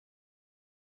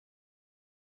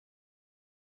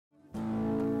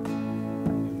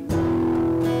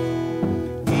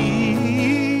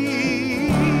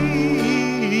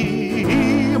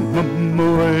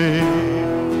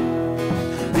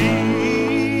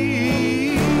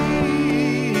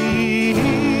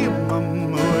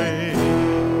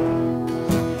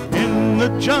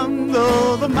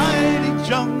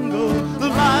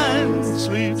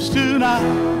sleeps tonight.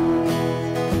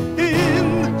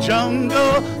 In the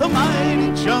jungle, the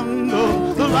mighty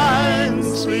jungle, the lion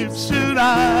sleeps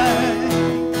tonight.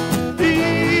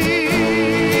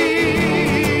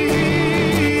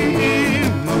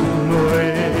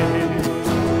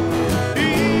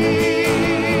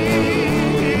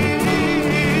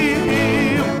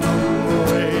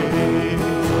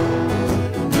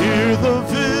 Near the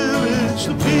village,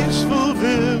 the peaceful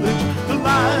village, the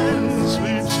lion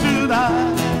sleeps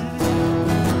tonight.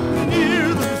 Near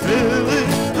the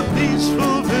village, the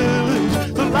peaceful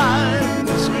village, the lion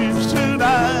sleeps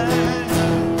tonight.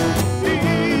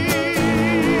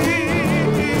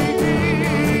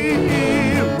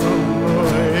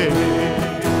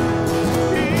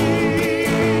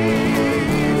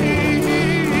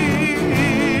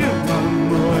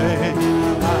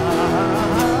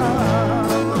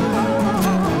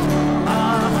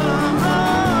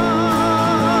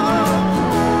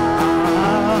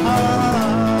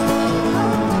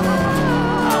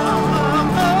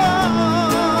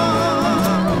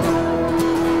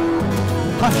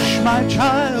 Hush, my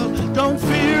child, don't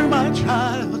fear, my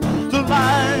child, the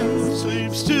lion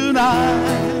sleeps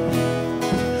tonight.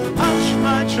 Hush,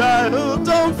 my child,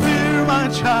 don't fear, my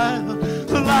child,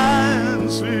 the lion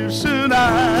sleeps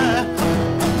tonight.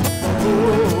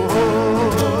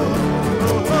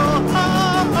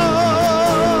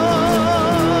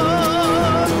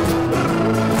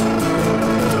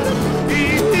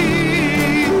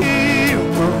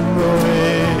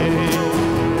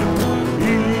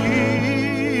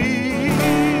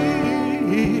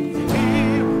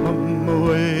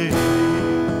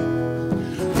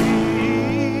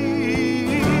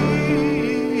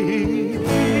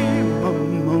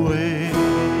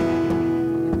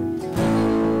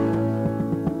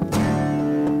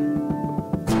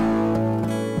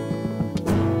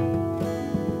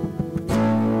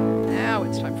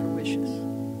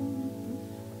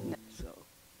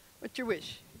 What's your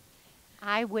wish?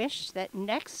 I wish that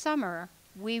next summer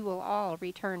we will all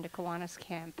return to Kiwanis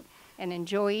Camp and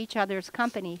enjoy each other's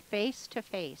company face to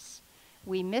face.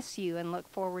 We miss you and look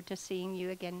forward to seeing you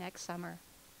again next summer.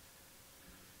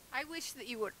 I wish that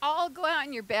you would all go out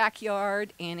in your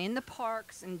backyard and in the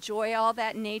parks, enjoy all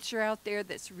that nature out there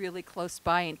that's really close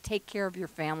by, and take care of your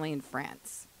family and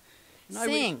friends. And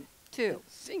Sing, too.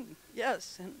 Sing,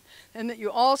 yes. And that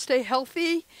you all stay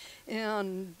healthy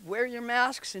and wear your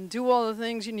masks and do all the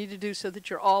things you need to do so that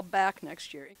you're all back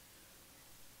next year.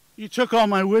 You took all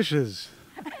my wishes.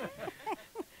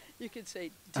 You could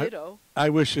say ditto. I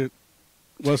wish it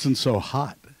wasn't so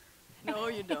hot. No,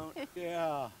 you don't.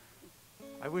 Yeah.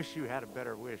 I wish you had a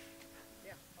better wish.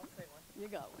 Yeah, I'll say one. You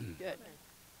got one. Good.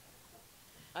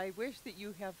 I wish that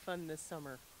you have fun this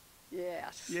summer.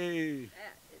 Yes. Yay.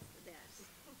 That is the best.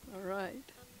 All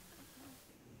right.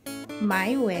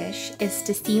 My wish is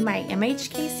to see my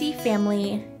MHKC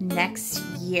family next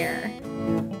year.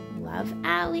 Love,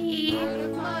 Allie.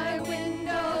 It's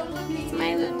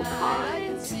my little pond.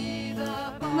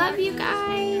 Love you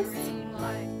guys.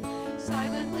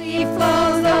 Silently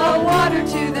flows the water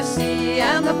to the sea,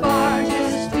 and the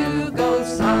barges